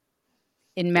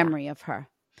in memory of her.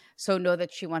 So know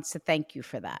that she wants to thank you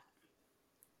for that.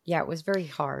 Yeah, it was very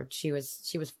hard. She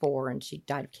was 4 and she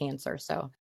died of cancer. So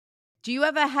do you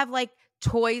ever have like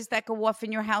toys that go off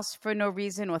in your house for no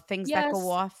reason or things that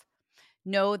go off?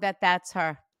 Know that that's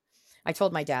her. I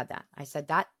told my dad that. I said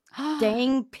that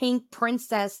dang pink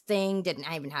princess thing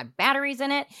didn't even have batteries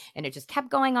in it, and it just kept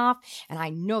going off. And I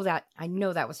know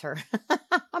that was her.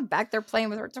 I'm back there playing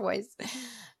with her toys.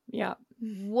 Yeah.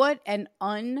 What an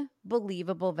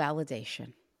unbelievable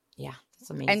validation. Yeah, that's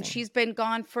amazing. And she's been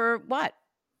gone for what?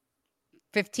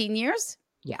 15 years?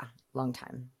 Yeah, long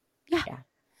time. Yeah.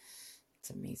 It's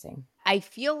amazing. I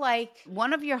feel like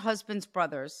one of your husband's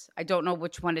brothers, I don't know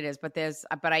which one it is, but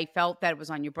I felt that it was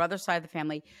on your brother's side of the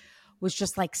family, was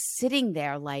just like sitting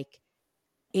there like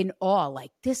in awe,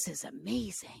 like this is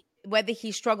amazing. Whether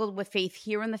he struggled with faith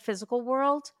here in the physical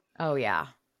world. Oh, yeah.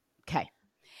 Okay.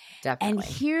 Definitely. And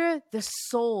here the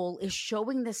soul is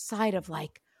showing this side of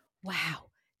like, wow,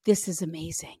 this is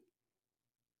amazing.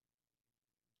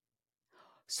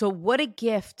 So what a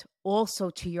gift also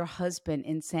to your husband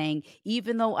in saying,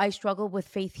 even though I struggle with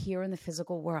faith here in the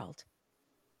physical world,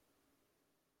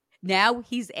 now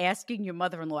he's asking your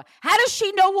mother-in-law, how does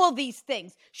she know all these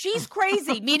things? She's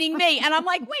crazy, meaning me. And I'm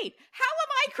like, wait, how am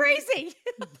I crazy?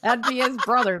 That'd be his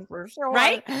brother for sure.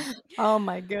 Right? Oh,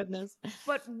 my goodness.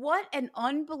 But what an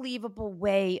unbelievable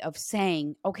way of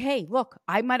saying, okay, look,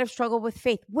 I might have struggled with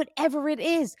faith, whatever it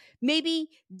is. Maybe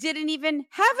didn't even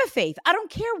have a faith. I don't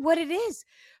care what it is.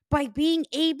 By being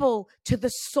able to the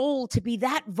soul to be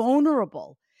that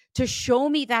vulnerable, to show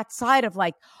me that side of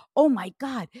like, oh my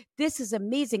God, this is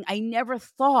amazing. I never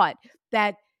thought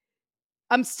that.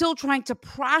 I'm still trying to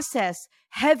process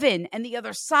heaven and the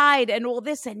other side and all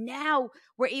this. And now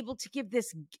we're able to give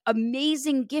this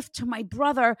amazing gift to my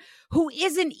brother who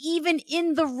isn't even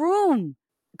in the room.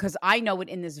 Because I know it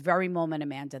in this very moment,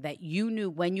 Amanda, that you knew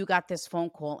when you got this phone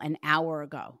call an hour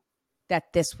ago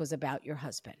that this was about your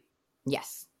husband.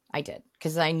 Yes, I did.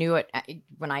 Because I knew it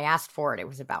when I asked for it, it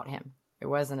was about him. It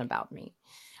wasn't about me.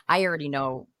 I already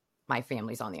know my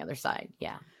family's on the other side.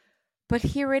 Yeah. But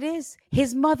here it is,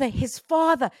 his mother, his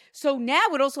father. So now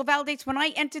it also validates when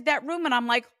I entered that room and I'm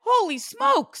like, holy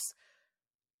smokes.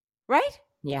 Right?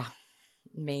 Yeah.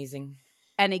 Amazing.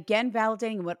 And again,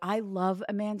 validating what I love,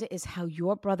 Amanda, is how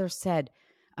your brother said,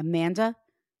 Amanda,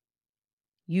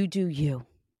 you do you.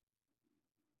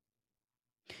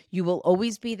 You will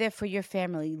always be there for your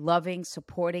family, loving,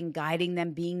 supporting, guiding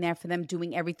them, being there for them,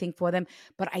 doing everything for them.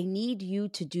 But I need you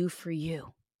to do for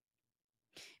you.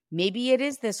 Maybe it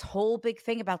is this whole big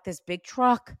thing about this big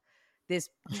truck, this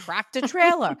tractor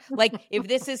trailer. Like if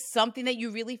this is something that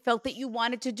you really felt that you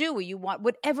wanted to do, or you want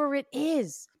whatever it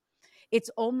is, it's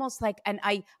almost like, and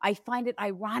I find it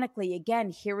ironically,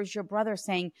 again, here is your brother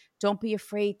saying, don't be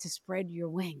afraid to spread your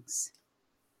wings.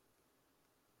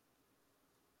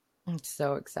 It's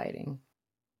so exciting.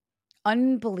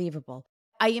 Unbelievable.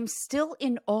 I am still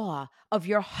in awe of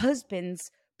your husband's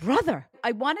brother.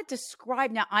 I want to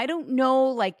describe, now I don't know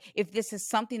like if this is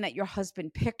something that your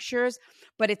husband pictures,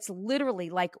 but it's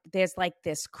literally like there's like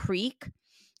this creek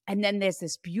and then there's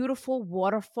this beautiful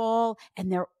waterfall,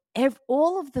 and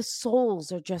all of the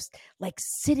souls are just like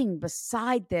sitting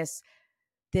beside this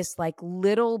like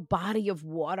little body of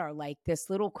water, like this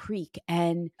little creek,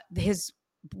 and his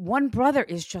one brother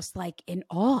is just like in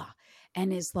awe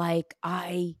and is like,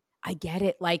 I get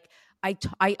it. Like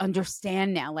I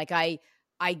understand now. Like I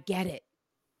get it.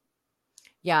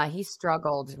 Yeah, he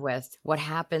struggled with what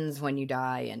happens when you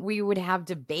die. And we would have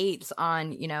debates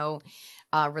on,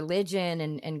 religion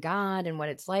and God and what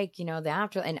it's like, the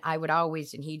after. And I would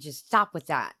always, and he just stop with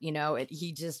that.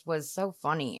 He just was so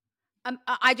funny.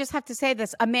 I just have to say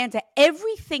this, Amanda,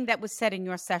 everything that was said in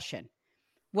your session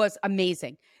was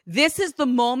amazing. This is the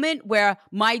moment where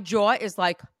my jaw is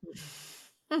like,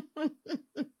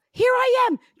 here I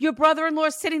am, your brother-in-law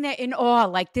sitting there in awe,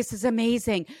 like this is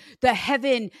amazing, the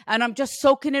heaven, and I'm just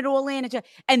soaking it all in.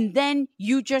 And then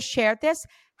you just shared this.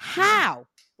 How?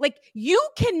 Like you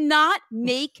cannot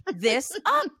make this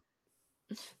up.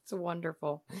 It's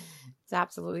wonderful. It's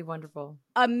absolutely wonderful.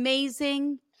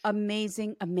 Amazing,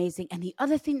 amazing, amazing. And the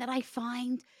other thing that I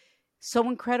find so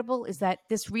incredible is that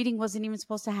this reading wasn't even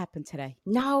supposed to happen today.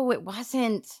 No, it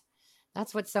wasn't.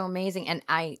 That's what's so amazing. And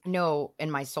I know in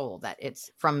my soul that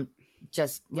it's from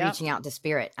just reaching out to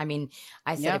spirit. I mean,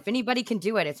 I said, if anybody can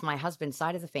do it, it's my husband's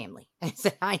side of the family. I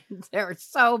said, they're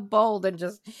so bold and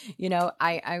just,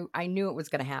 I knew it was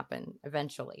going to happen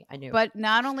eventually. I knew. But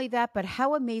not only that, but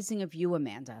how amazing of you,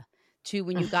 Amanda, to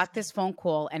when you got this phone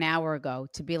call an hour ago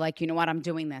to be like, you know what, I'm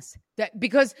doing this.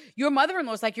 Because your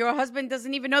mother-in-law is like, your husband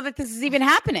doesn't even know that this is even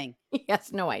happening. He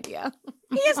has no idea.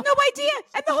 He has no idea.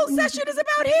 And the whole session is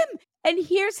about him. And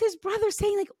here's his brother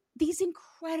saying like these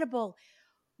incredible,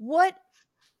 what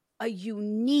a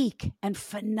unique and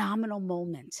phenomenal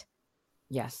moment.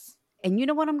 Yes. And you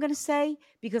know what I'm going to say?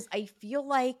 Because I feel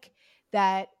like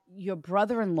that your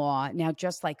brother-in-law now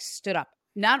just like stood up,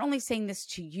 not only saying this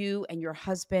to you and your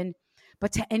husband,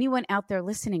 but to anyone out there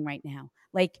listening right now.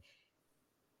 Like,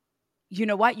 you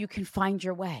know what? You can find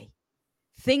your way.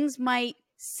 Things might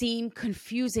seem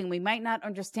confusing. We might not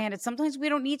understand it. Sometimes we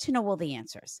don't need to know all the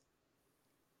answers.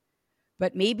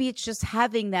 But maybe it's just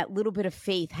having that little bit of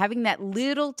faith, having that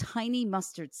little tiny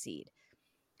mustard seed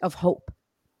of hope.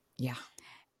 Yeah.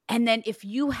 And then if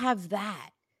you have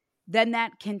that, then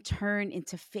that can turn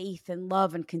into faith and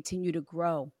love and continue to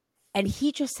grow. And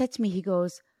he just said to me, he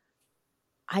goes,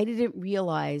 I didn't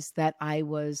realize that I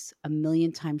was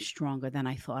 1,000,000 times stronger than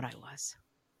I thought I was.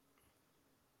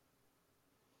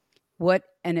 What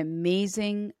an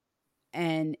amazing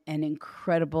and an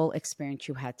incredible experience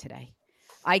you had today.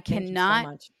 I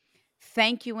cannot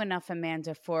thank you enough,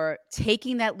 Amanda, for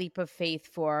taking that leap of faith,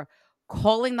 for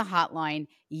calling the hotline,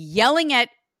 yelling at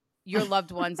your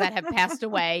loved ones that have passed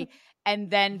away, and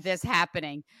then this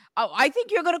happening. Oh, I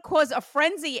think you're going to cause a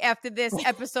frenzy after this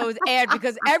episode aired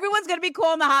because everyone's going to be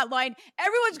calling the hotline.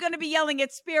 Everyone's going to be yelling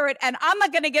at spirit, and I'm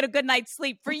not going to get a good night's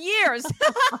sleep for years.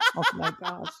 Oh, my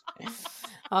gosh.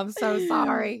 I'm so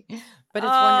sorry. But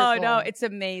it's wonderful. Oh, no, it's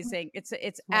amazing.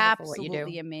 It's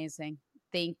absolutely amazing.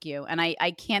 Thank you. And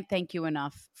I can't thank you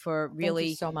enough for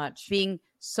really so much being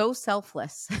so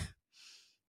selfless.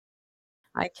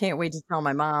 I can't wait to tell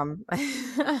my mom.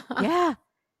 Yeah.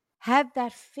 Have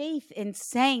that faith in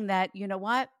saying that, you know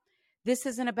what? This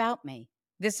isn't about me.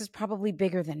 This is probably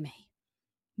bigger than me,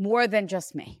 more than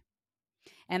just me.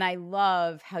 And I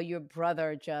love how your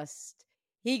brother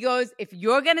he goes, if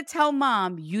you're going to tell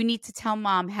mom, you need to tell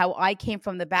mom how I came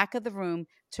from the back of the room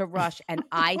to Rush and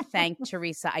I thanked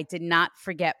Teresa. I did not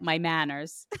forget my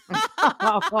manners.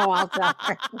 I'll tell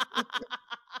her.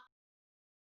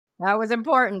 That was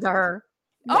important to her.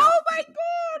 No. Oh my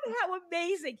God, how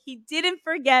amazing. He didn't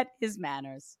forget his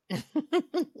manners. I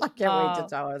can't wait to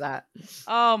tell her that.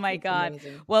 Oh my God.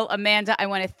 Amazing. Well, Amanda, I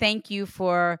want to thank you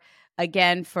for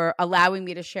allowing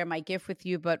me to share my gift with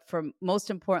you, but for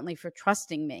most importantly, for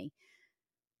trusting me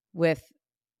with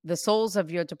the souls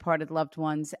of your departed loved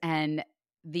ones and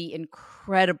the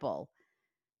incredible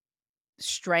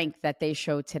strength that they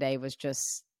showed today was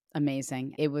just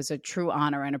amazing. It was a true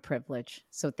honor and a privilege.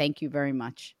 So thank you very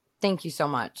much. Thank you so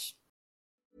much.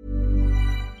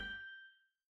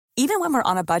 Even when we're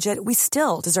on a budget, we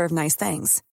still deserve nice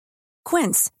things.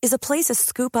 Quince is a place to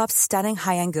scoop up stunning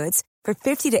high-end goods for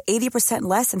 50 to 80%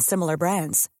 less than similar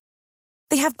brands.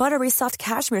 They have buttery soft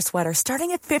cashmere sweaters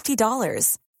starting at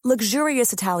 $50,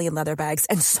 luxurious Italian leather bags,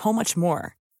 and so much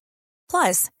more.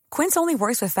 Plus, Quince only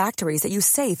works with factories that use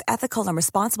safe, ethical, and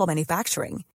responsible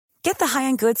manufacturing. Get the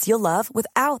high-end goods you'll love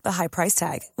without the high price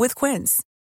tag with Quince.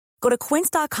 Go to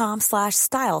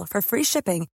quince.com/style for free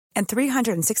shipping and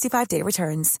 365-day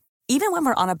returns. Even when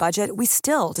we're on a budget, we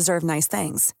still deserve nice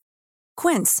things.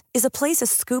 Quince is a place to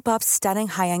scoop up stunning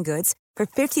high-end goods for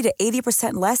 50 to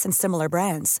 80% less than similar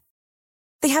brands.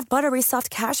 They have buttery soft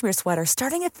cashmere sweaters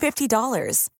starting at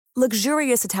 $50,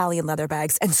 luxurious Italian leather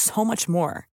bags, and so much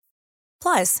more.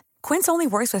 Plus, Quince only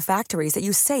works with factories that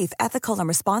use safe, ethical, and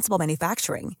responsible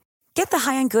manufacturing. Get the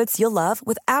high-end goods you'll love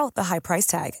without the high price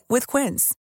tag with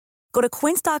Quince. Go to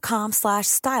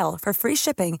quince.com/style for free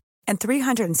shipping and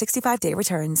 365-day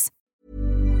returns.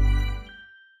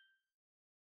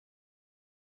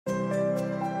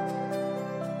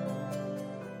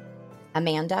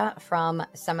 Amanda from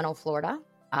Seminole, Florida.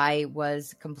 I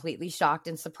was completely shocked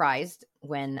and surprised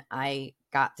when I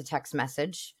got the text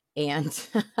message, and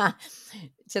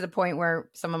to the point where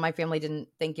some of my family didn't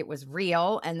think it was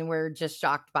real and we're just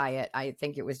shocked by it. I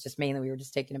think it was just mainly we were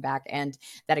just taken aback, and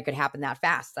that it could happen that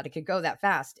fast, that it could go that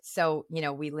fast. So,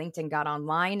 we linked and got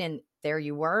online, and there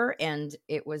you were. And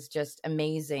it was just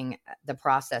amazing, the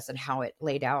process and how it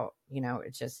laid out.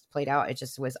 It just played out. It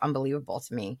just was unbelievable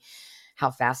to me how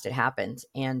fast it happened.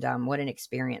 And what an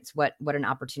experience, what an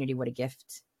opportunity, what a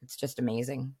gift. It's just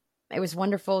amazing. It was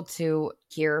wonderful to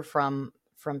hear from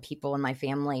people in my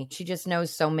family. She just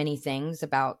knows so many things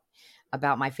about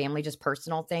my family, just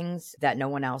personal things that no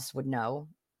one else would know.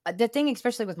 The thing,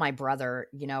 especially with my brother,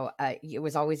 it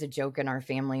was always a joke in our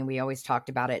family, and we always talked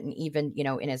about it. And even,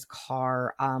 in his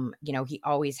car, he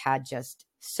always had just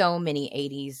so many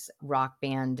 80s rock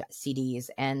band CDs,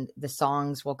 and the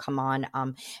songs will come on.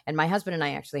 And my husband and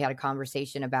I actually had a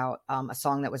conversation about a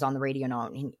song that was on the radio.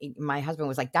 And my husband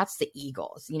was like, "That's the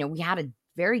Eagles." We had a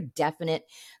very definite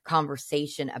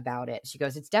conversation about it. She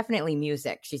goes, "It's definitely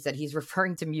music." She said, "He's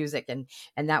referring to music." And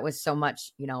that was so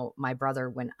much, my brother,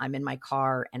 when I'm in my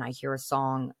car and I hear a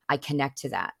song, I connect to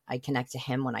that. I connect to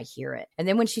him when I hear it. And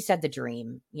then when she said the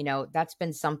dream, that's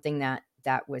been something that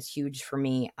was huge for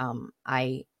me.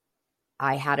 I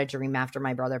had a dream after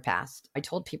my brother passed. I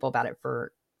told people about it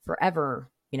for forever,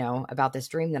 about this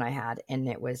dream that I had. And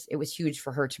it was huge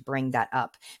for her to bring that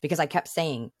up, because I kept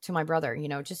saying to my brother,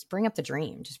 just bring up the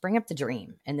dream, just bring up the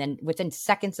dream. And then within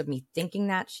seconds of me thinking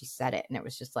that, she said it. And it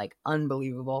was just like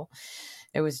unbelievable.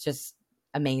 It was just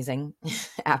amazing.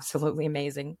 Absolutely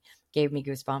amazing. Gave me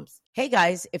goosebumps. Hey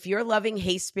guys, if you're loving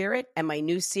Hey Spirit and my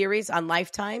new series on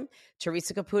Lifetime,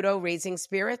 Teresa Caputo Raising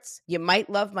Spirits, you might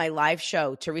love my live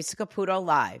show, Teresa Caputo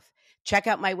Live. Check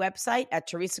out my website at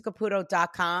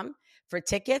teresacaputo.com for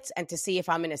tickets and to see if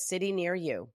I'm in a city near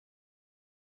you.